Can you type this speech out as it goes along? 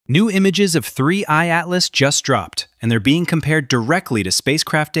New images of 3I Atlas just dropped, and they're being compared directly to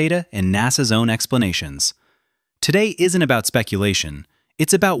spacecraft data and NASA's own explanations. Today isn't about speculation.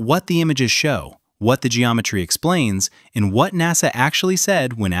 It's about what the images show, what the geometry explains, and what NASA actually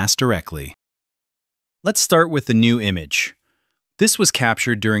said when asked directly. Let's start with the new image. This was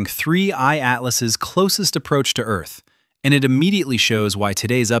captured during 3I Atlas's closest approach to Earth, and it immediately shows why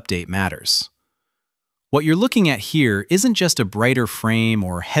today's update matters. What you're looking at here isn't just a brighter frame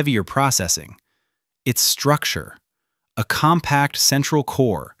or heavier processing. It's structure, a compact central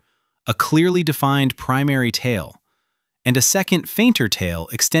core, a clearly defined primary tail, and a second fainter tail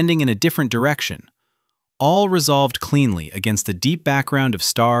extending in a different direction, all resolved cleanly against the deep background of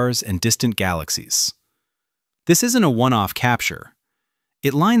stars and distant galaxies. This isn't a one-off capture.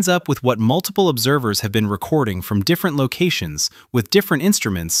 It lines up with what multiple observers have been recording from different locations with different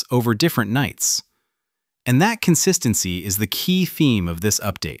instruments over different nights. And that consistency is the key theme of this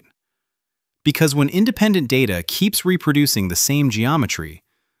update. Because when independent data keeps reproducing the same geometry,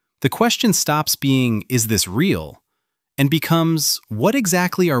 the question stops being, is this real? And becomes, what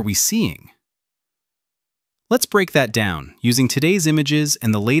exactly are we seeing? Let's break that down using today's images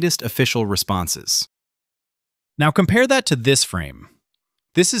and the latest official responses. Now compare that to this frame.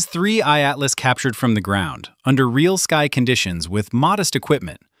 This is 3I Atlas captured from the ground, under real sky conditions with modest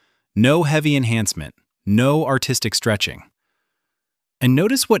equipment, no heavy enhancement, no artistic stretching. And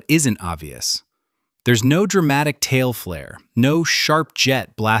notice what isn't obvious. There's no dramatic tail flare, no sharp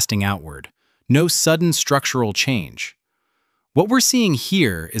jet blasting outward, no sudden structural change. What we're seeing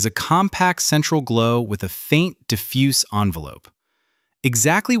here is a compact central glow with a faint, diffuse envelope.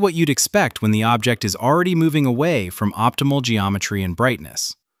 Exactly what you'd expect when the object is already moving away from optimal geometry and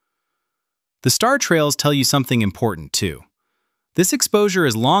brightness. The star trails tell you something important too. This exposure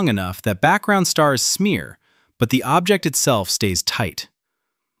is long enough that background stars smear, but the object itself stays tight.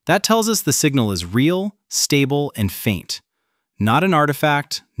 That tells us the signal is real, stable, and faint. Not an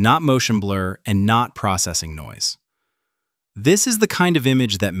artifact, not motion blur, and not processing noise. This is the kind of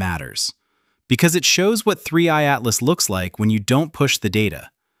image that matters, because it shows what 3I Atlas looks like when you don't push the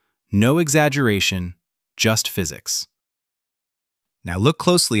data. No exaggeration, just physics. Now look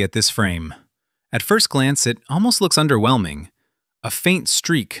closely at this frame. At first glance, it almost looks underwhelming. A faint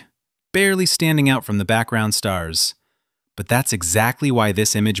streak, barely standing out from the background stars. But that's exactly why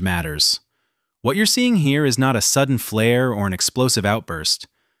this image matters. What you're seeing here is not a sudden flare or an explosive outburst.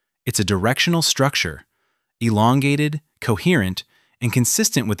 It's a directional structure, elongated, coherent, and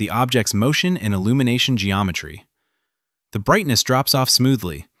consistent with the object's motion and illumination geometry. The brightness drops off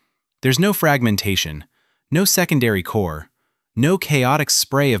smoothly. There's no fragmentation, no secondary core, no chaotic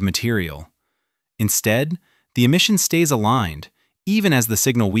spray of material. Instead, the emission stays aligned, even as the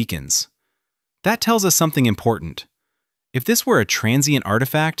signal weakens. That tells us something important. If this were a transient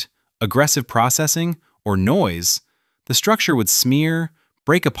artifact, aggressive processing, or noise, the structure would smear,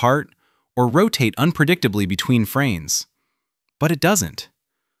 break apart, or rotate unpredictably between frames. But it doesn't.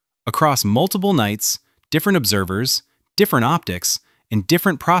 Across multiple nights, different observers, different optics, and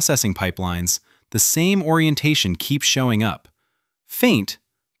different processing pipelines, the same orientation keeps showing up. Faint,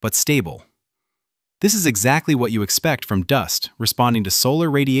 but stable. This is exactly what you expect from dust responding to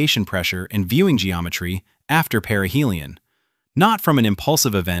solar radiation pressure and viewing geometry after perihelion, not from an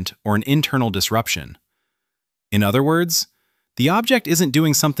impulsive event or an internal disruption. In other words, the object isn't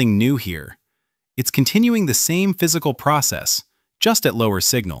doing something new here. It's continuing the same physical process, just at lower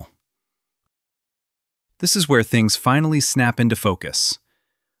signal. This is where things finally snap into focus.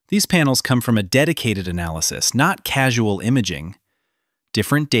 These panels come from a dedicated analysis, not casual imaging.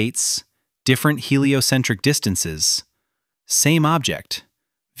 Different dates, different heliocentric distances, same object,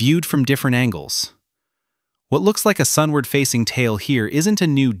 viewed from different angles. What looks like a sunward-facing tail here isn't a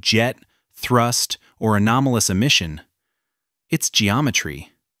new jet, thrust, or anomalous emission. It's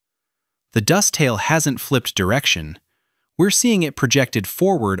geometry. The dust tail hasn't flipped direction. We're seeing it projected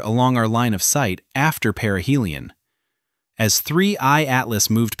forward along our line of sight after perihelion. As 3I Atlas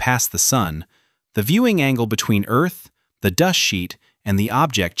moved past the Sun, the viewing angle between Earth, the dust sheet, and the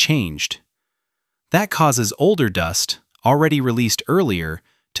object changed. That causes older dust, already released earlier,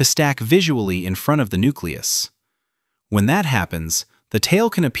 to stack visually in front of the nucleus. When that happens, the tail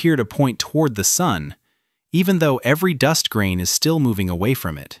can appear to point toward the Sun, even though every dust grain is still moving away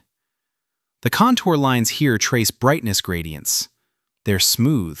from it. The contour lines here trace brightness gradients. They're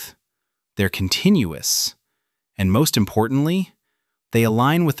smooth, they're continuous, and most importantly, they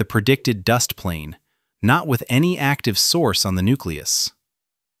align with the predicted dust plane, not with any active source on the nucleus.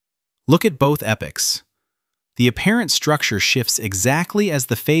 Look at both epochs. The apparent structure shifts exactly as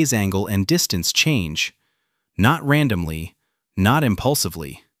the phase angle and distance change, not randomly, not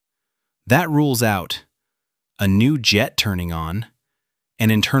impulsively. That rules out a new jet turning on,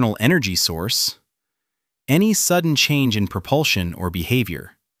 an internal energy source, any sudden change in propulsion or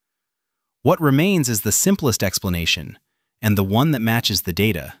behavior. What remains is the simplest explanation, and the one that matches the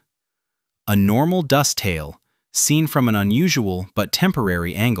data. A normal dust tail, seen from an unusual but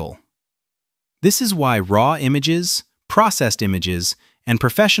temporary angle. This is why raw images, processed images, and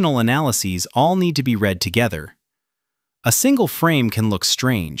professional analyses all need to be read together. A single frame can look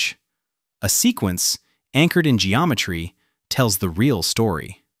strange. A sequence, anchored in geometry, tells the real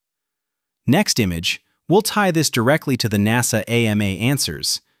story. Next image, we'll tie this directly to the NASA AMA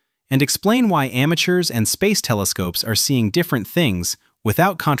answers and explain why amateurs and space telescopes are seeing different things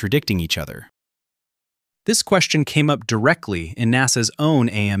without contradicting each other. This question came up directly in NASA's own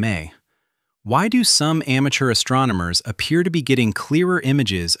AMA. Why do some amateur astronomers appear to be getting clearer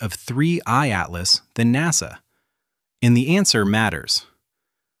images of 3I Atlas than NASA? And the answer matters.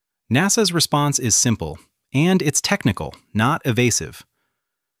 NASA's response is simple, and it's technical, not evasive.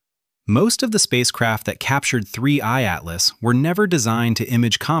 Most of the spacecraft that captured 3I Atlas were never designed to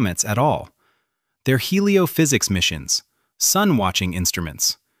image comets at all. They're heliophysics missions, sun-watching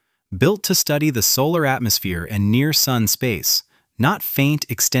instruments, built to study the solar atmosphere and near-sun space, not faint,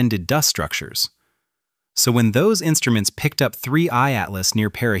 extended dust structures. So when those instruments picked up 3I Atlas near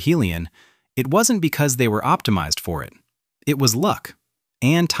perihelion, it wasn't because they were optimized for it. It was luck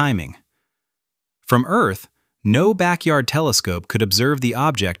and timing. From Earth, no backyard telescope could observe the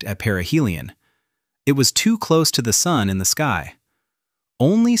object at perihelion. It was too close to the sun in the sky.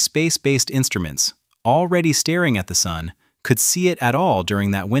 Only space-based instruments, already staring at the sun, could see it at all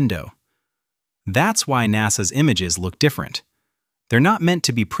during that window. That's why NASA's images look different. They're not meant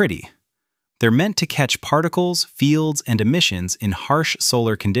to be pretty. They're meant to catch particles, fields, and emissions in harsh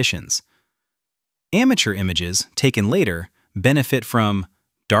solar conditions. Amateur images, taken later, benefit from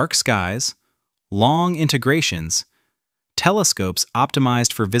dark skies, long integrations, telescopes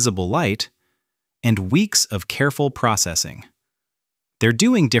optimized for visible light, and weeks of careful processing. They're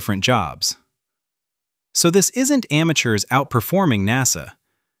doing different jobs. So this isn't amateurs outperforming NASA.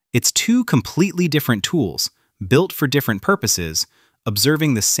 It's two completely different tools, built for different purposes,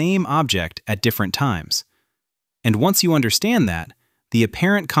 observing the same object at different times. And once you understand that, the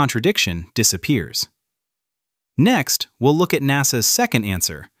apparent contradiction disappears. Next, we'll look at NASA's second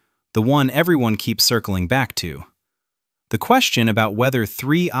answer, the one everyone keeps circling back to. The question about whether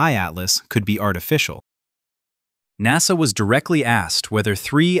 3I Atlas could be artificial. NASA was directly asked whether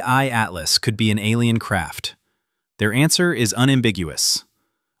 3I Atlas could be an alien craft. Their answer is unambiguous.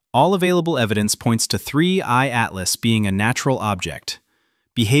 All available evidence points to 3I Atlas being a natural object,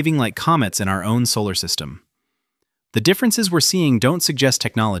 behaving like comets in our own solar system. The differences we're seeing don't suggest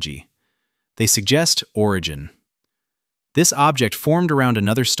technology. They suggest origin. This object formed around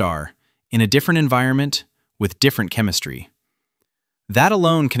another star, in a different environment, with different chemistry. That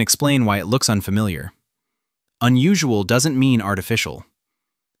alone can explain why it looks unfamiliar. Unusual doesn't mean artificial.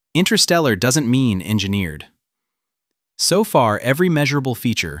 Interstellar doesn't mean engineered. So far, every measurable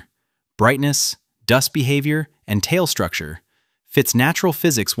feature, brightness, dust behavior, and tail structure, fits natural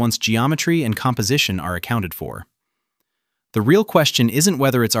physics once geometry and composition are accounted for. The real question isn't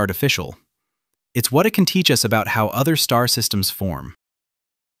whether it's artificial. It's what it can teach us about how other star systems form.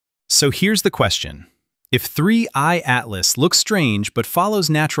 So here's the question. If 3I Atlas looks strange but follows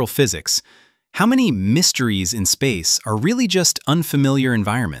natural physics, how many mysteries in space are really just unfamiliar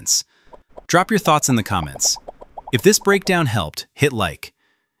environments? Drop your thoughts in the comments. If this breakdown helped, hit like.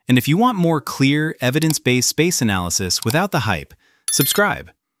 And if you want more clear, evidence-based space analysis without the hype,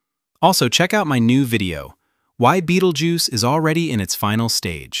 subscribe. Also, check out my new video, Why Betelgeuse is Already in Its Final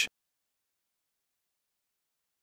Stage.